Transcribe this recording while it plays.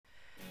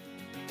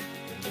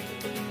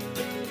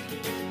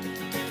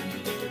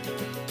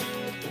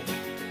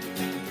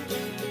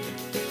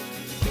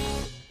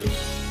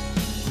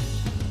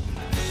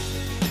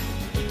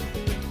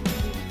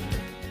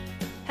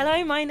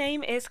Hello, my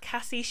name is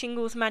Cassie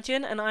Shingles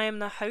Madgen, and I am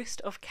the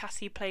host of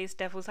Cassie Plays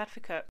Devil's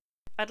Advocate.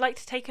 I'd like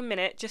to take a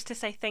minute just to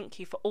say thank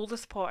you for all the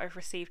support I've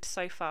received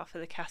so far for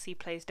the Cassie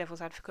Plays Devil's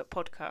Advocate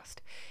podcast,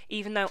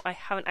 even though I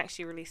haven't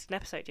actually released an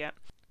episode yet.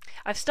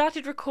 I've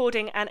started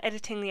recording and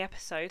editing the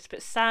episodes,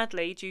 but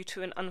sadly, due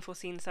to an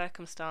unforeseen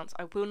circumstance,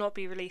 I will not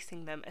be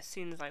releasing them as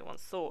soon as I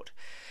once thought.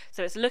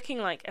 So it's looking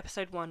like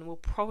episode 1 will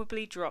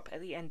probably drop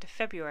at the end of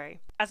February.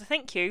 As a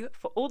thank you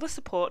for all the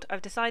support,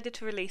 I've decided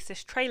to release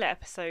this trailer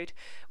episode,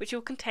 which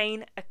will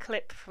contain a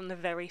clip from the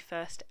very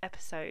first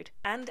episode,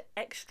 and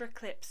extra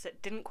clips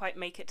that didn't quite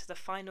make it to the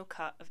final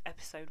cut of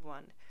episode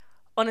 1.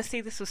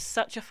 Honestly, this was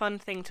such a fun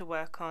thing to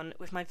work on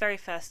with my very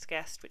first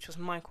guest, which was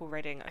Michael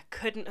Redding. I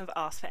couldn't have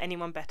asked for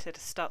anyone better to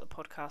start the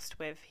podcast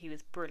with. He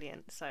was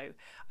brilliant. So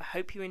I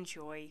hope you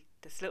enjoy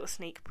this little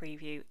sneak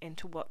preview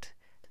into what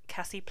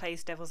Cassie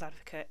Plays Devil's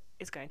Advocate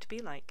is going to be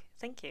like.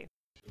 Thank you.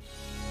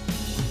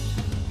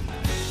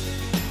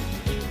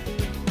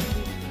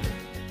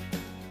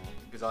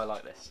 Because I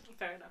like this.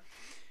 Fair enough.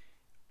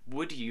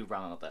 Would you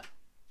rather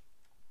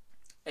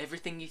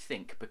everything you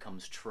think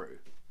becomes true,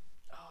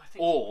 Oh, I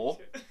think or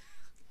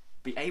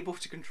be able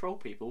to control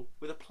people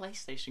with a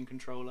PlayStation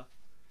controller?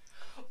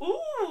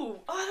 Ooh!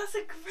 Oh, that's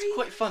a great... It's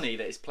quite funny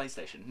that it's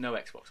PlayStation, no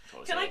Xbox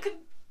controllers.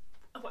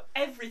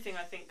 Everything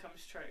I think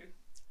comes true.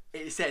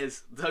 It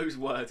says those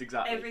words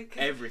exactly.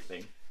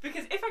 Everything.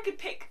 Because if I could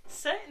pick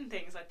certain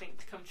things I think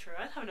to come true,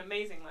 I'd have an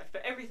amazing life.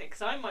 But everything,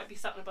 because I might be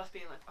sat on a bus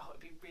being like, oh,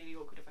 it'd be really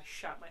awkward if I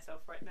shat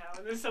myself right now,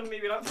 and then suddenly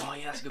be like, oh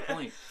yeah, that's a good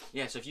point.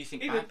 Yeah, so if you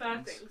think even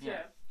bad things,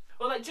 yeah.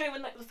 Or like Joe,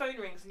 when like the phone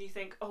rings and you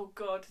think, oh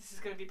god, this is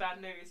going to be bad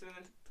news, and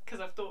then because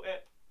I've thought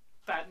it,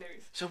 bad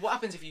news. So what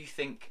happens if you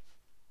think,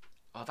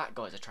 oh, that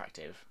guy's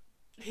attractive?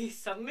 He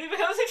suddenly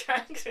becomes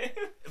attractive.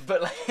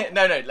 But like,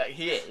 no, like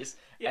he is,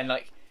 yeah. And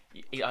like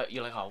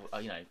you're like, oh,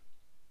 you know,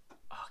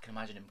 oh, I can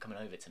imagine him coming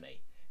over to me.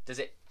 Does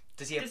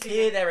he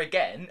appear there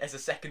again as a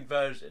second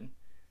version,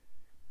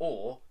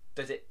 or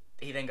does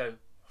he then go,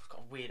 I've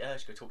got a weird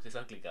urge to go talk to this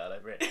ugly girl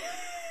over here?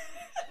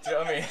 Do you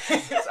know what I mean?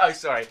 Oh,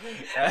 sorry.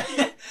 Yeah,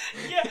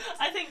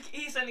 I think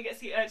he suddenly gets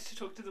the urge to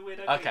talk to the weird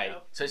ugly girl. Okay,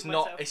 so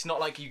it's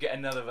not like you get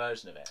another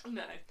version of it.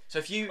 No. So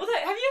if you... Although,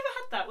 have you ever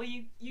had that where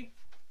you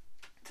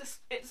just,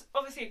 it's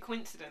obviously a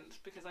coincidence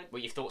because I...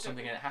 Well, you've thought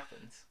something and it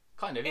happens?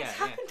 Kind of, yeah. It's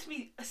happened to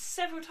me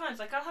several times.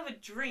 Like, I'll have a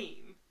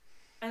dream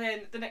and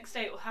then the next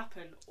day it will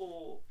happen,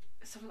 or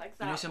something like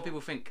that. You know, some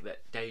people think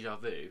that deja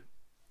vu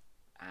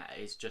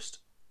is just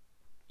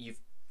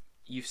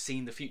you've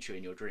seen the future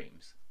in your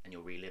dreams and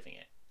you're reliving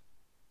it.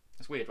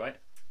 That's weird, right?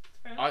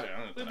 I don't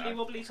know. Wibbly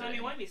wobbly, timey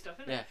wimey stuff,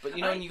 isn't it? Yeah, but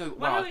you know when you go,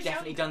 wow, I've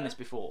definitely done this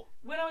before.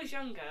 When I was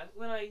younger,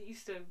 when I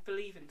used to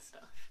believe in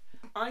stuff,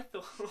 I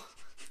thought...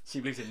 She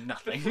believes in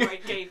nothing. Before I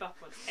gave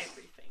up on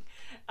everything.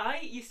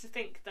 I used to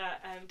think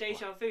that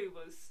deja vu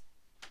was...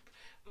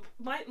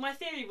 My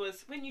theory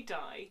was, when you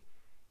die,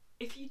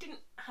 if you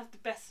didn't have the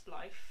best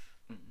life,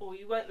 or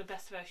you weren't the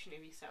best version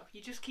of yourself,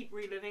 you just keep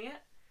reliving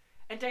it.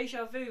 And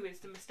deja vu is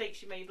the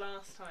mistakes you made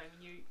last time,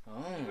 and you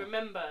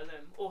remember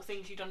them, or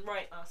things you done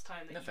right last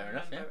time that you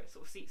remember. Yeah. It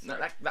sort of seeps through.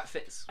 No, that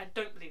fits. I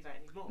don't believe that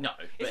anymore. No,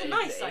 it's a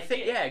nice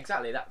idea. Yeah,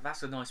 exactly.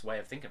 That's a nice way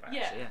of thinking about it.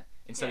 Yeah. Actually, yeah.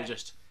 Instead of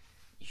just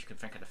you can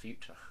think of the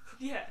future.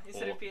 Yeah,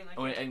 instead of being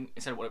like.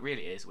 Instead of what it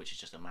really is, which is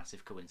just a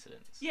massive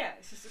coincidence. Yeah,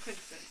 it's just a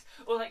coincidence.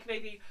 Or like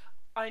maybe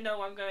I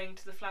know I'm going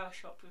to the flower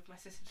shop with my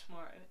sister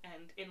tomorrow,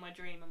 and in my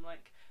dream I'm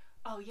like,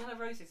 oh, yellow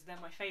roses, they're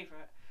my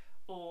favourite.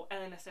 Or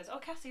Eleanor says, oh,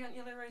 Cassie, aren't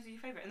yellow roses your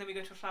favourite? And then we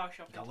go to a flower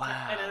shop. Oh,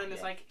 wow. And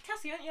Eleanor's like,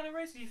 Cassie, aren't yellow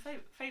roses your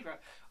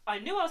favourite? I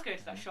knew I was going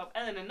to that shop.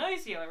 Eleanor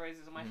knows the yellow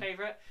roses are my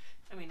favourite.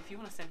 I mean, if you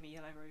want to send me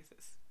yellow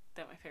roses,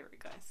 they're my favourite,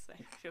 guys, so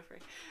feel free.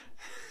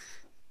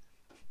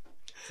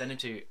 Send them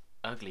to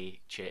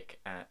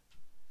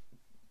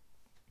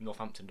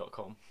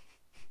uglychick@northampton.com.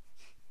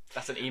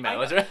 That's an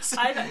email address.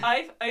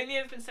 I've only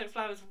ever been sent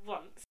flowers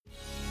once.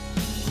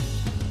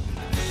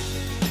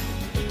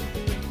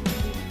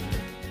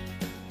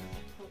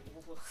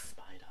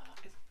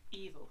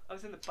 Evil. I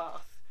was in the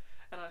bath,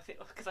 and I think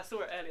because I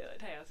saw it earlier that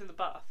day. I was in the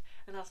bath,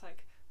 and I was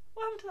like,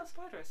 "What happened to that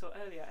spider I saw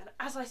earlier?" And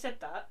as I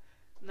said that,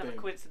 another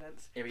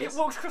coincidence, it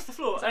walked across the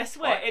floor, and I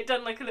swear it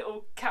done like a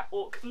little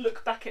catwalk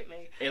look back at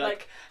me,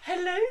 like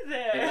 "Hello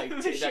there."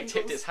 It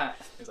tipped its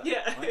hat. Like,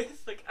 yeah, what?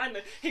 It's like I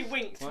know. He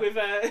winked with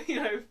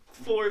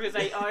 4 of his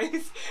 8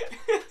 eyes.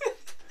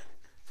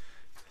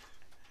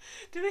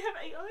 Do they have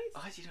 8 eyes?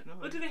 I don't know.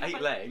 Or do they have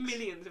 8 legs?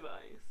 Millions of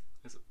eyes?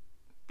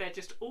 They're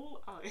just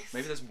all eyes.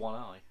 Maybe there's one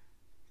eye.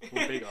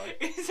 One big eye.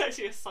 It's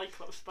actually a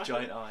cyclops spider.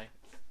 Giant eye.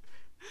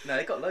 No,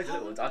 they've got loads of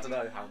little ones. I don't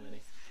know how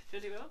many. Should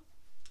I do well?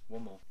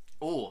 One more.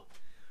 Or,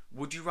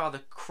 would you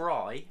rather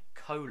cry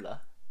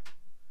cola?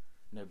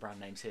 No brand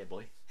names here,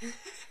 boy.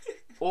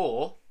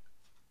 Or,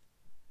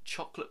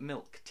 chocolate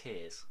milk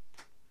tears.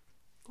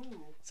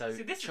 Ooh. So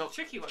this is a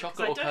tricky one.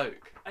 Chocolate or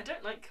Coke? I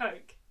don't like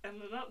Coke,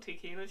 and I'm not too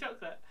keen on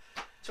chocolate.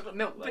 Chocolate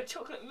milk, though. But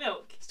chocolate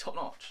milk. It's top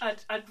notch.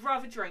 I'd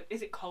rather drink.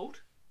 Is it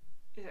cold?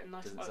 Is it a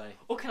nice? Doesn't say.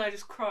 Or can I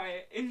just cry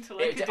it into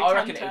like a I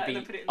reckon decanter and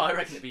then put it in I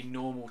reckon it'd be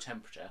normal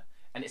temperature,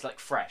 and it's like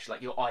fresh.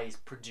 Like your eyes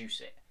produce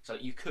it. So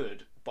you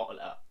could bottle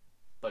it up,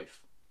 both,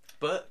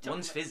 but Chocolate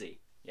one's milk. fizzy.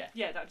 Yeah.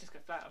 Yeah, that would just go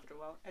flat after a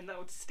while, and that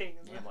would sting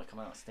as Yeah, well. it might come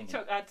out stinging.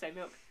 I'd say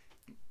milk.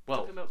 Well,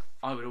 Chocolate milk.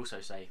 I would also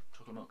say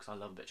chocolate milk because I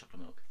love a bit of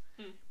chocolate milk.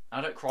 Mm.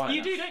 I don't cry You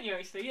enough. do, don't you?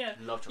 Actually, yeah.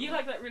 Love chocolate You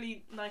milk. like that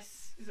really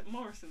nice. Is it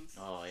Morrison's?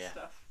 Oh, yeah.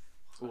 Stuff.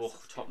 Oh,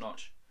 That's top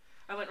notch.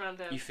 I went round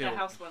their feel-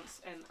 house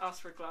once and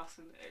asked for a glass,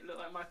 and it looked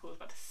like Michael was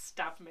about to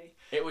stab me.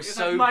 It was It was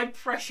so. like my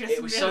precious.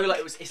 It was so milk.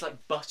 like it's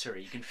like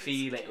buttery. You can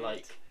feel it good.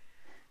 like.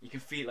 You can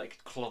feel like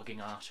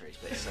clogging arteries,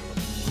 but it's so.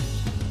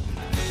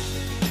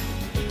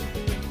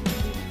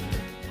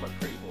 Quite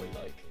pretty boy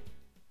like.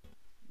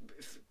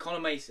 Connor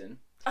Mason.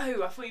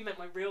 Oh, I thought you meant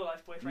my real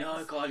life boyfriend.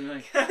 No, God,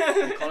 no.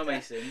 Connor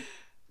Mason,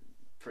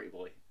 pretty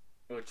boy,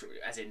 or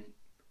as in,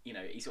 you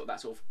know, he's got that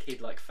sort of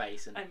kid-like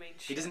face, and I mean,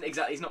 he doesn't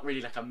exactly. He's not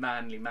really like a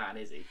manly man,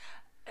 is he?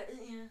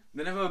 Yeah.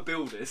 They're never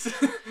builders.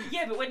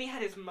 Yeah, but when he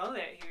had his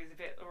mullet, he was a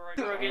bit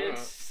rugged,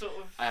 sort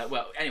of.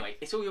 Well, anyway,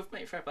 it's all your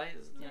mate. Fair play.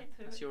 Yeah,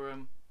 that's your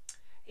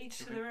Each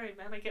to their own,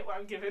 man. I get what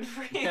I'm given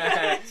for you.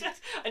 Yeah.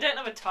 I don't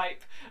have a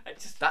type. I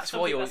just. That's why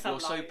something you're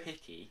that's so alive.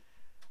 picky.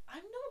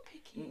 I'm not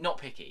picky. Not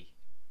picky.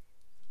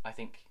 I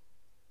think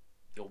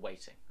you're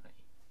waiting. Aren't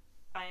you?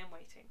 I am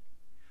waiting.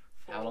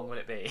 How long will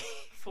it be?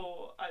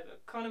 For either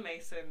Connor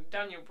Mason,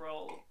 Daniel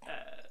Brohl,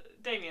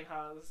 Damien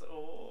Haas,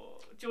 or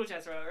George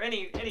Ezra, or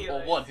any of Or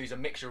those. one who's a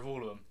mixture of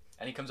all of them,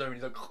 and he comes over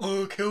and he's like,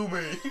 "Oh, kill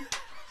me."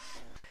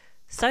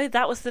 So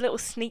that was the little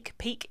sneak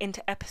peek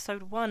into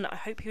episode 1. I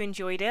hope you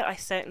enjoyed it. I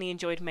certainly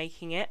enjoyed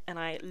making it, and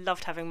I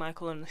loved having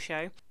Michael on the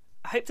show.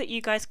 I hope that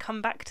you guys come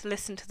back to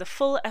listen to the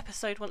full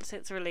episode once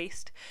it's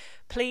released.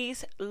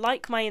 Please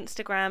like my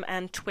Instagram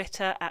and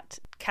Twitter at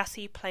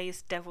Cassie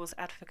Plays Devil's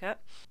Advocate.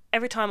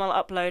 Every time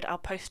I'll upload, I'll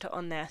post it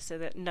on there so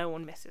that no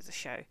one misses a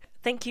show.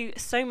 Thank you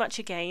so much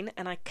again,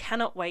 and I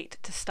cannot wait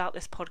to start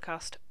this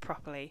podcast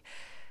properly.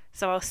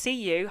 So I'll see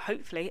you,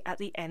 hopefully, at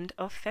the end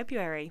of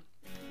February.